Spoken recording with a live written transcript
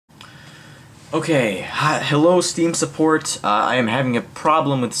Okay, hello Steam support. I am having a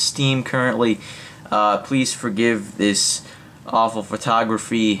problem with Steam currently. Please forgive this awful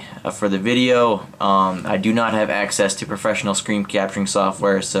photography for the video. I do not have access to professional screen capturing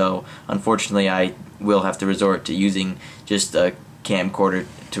software, so unfortunately I will have to resort to using just a camcorder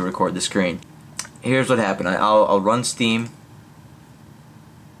to record the screen. Here's what happened. I'll run Steam,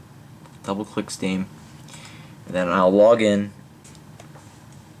 double click Steam, and then I'll log in.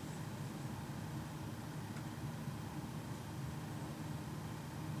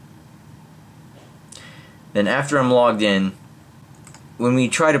 Then after I'm logged in, when we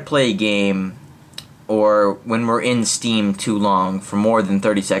try to play a game, or when we're in Steam too long, for more than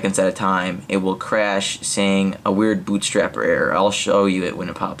 30 seconds at a time, it will crash saying a weird Bootstrapper error. I'll show you it when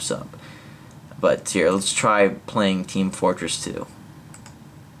it pops up. But here, let's try playing Team Fortress 2.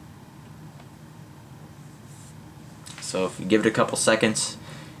 So if you give it a couple seconds,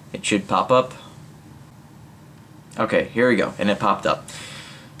 it should pop up. Okay, here we go, and it popped up.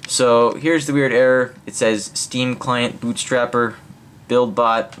 So here's the weird error. It says Steam client Bootstrapper,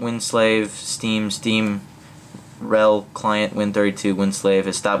 BuildBot, WinSlave, Steam rel client Win32 WinSlave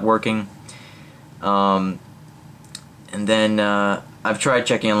has stopped working. And then I've tried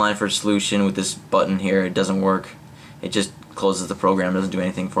checking online for a solution with this button here. It doesn't work. It just closes the program, doesn't do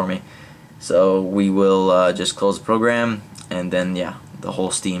anything for me. So we will just close the program, and then yeah, the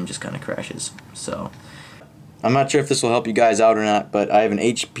whole Steam just kind of crashes. So I'm not sure if this will help you guys out or not, but I have an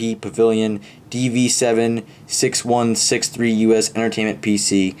HP Pavilion DV7 6163 US Entertainment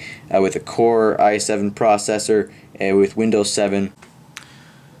PC with a Core i7 processor with Windows 7.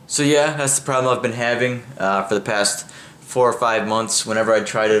 So yeah, that's the problem I've been having for the past 4 or 5 months. Whenever I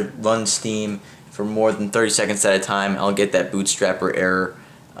try to run Steam for more than 30 seconds at a time, I'll get that Bootstrapper error.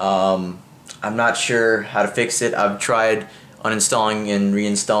 I'm not sure how to fix it. I've tried uninstalling and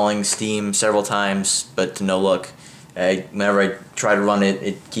reinstalling Steam several times, but to no luck. Whenever I try to run it,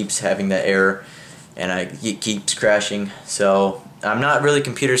 it keeps having that error, and it keeps crashing. So I'm not really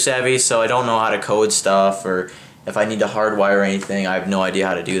computer savvy, so I don't know how to code stuff, or if I need to hardwire anything, I have no idea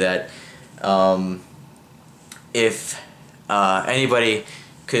how to do that. If anybody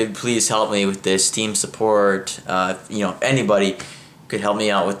could please help me with this, Steam support, if anybody could help me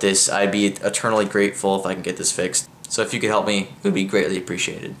out with this, I'd be eternally grateful if I can get this fixed. So if you could help me, it would be greatly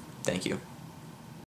appreciated. Thank you.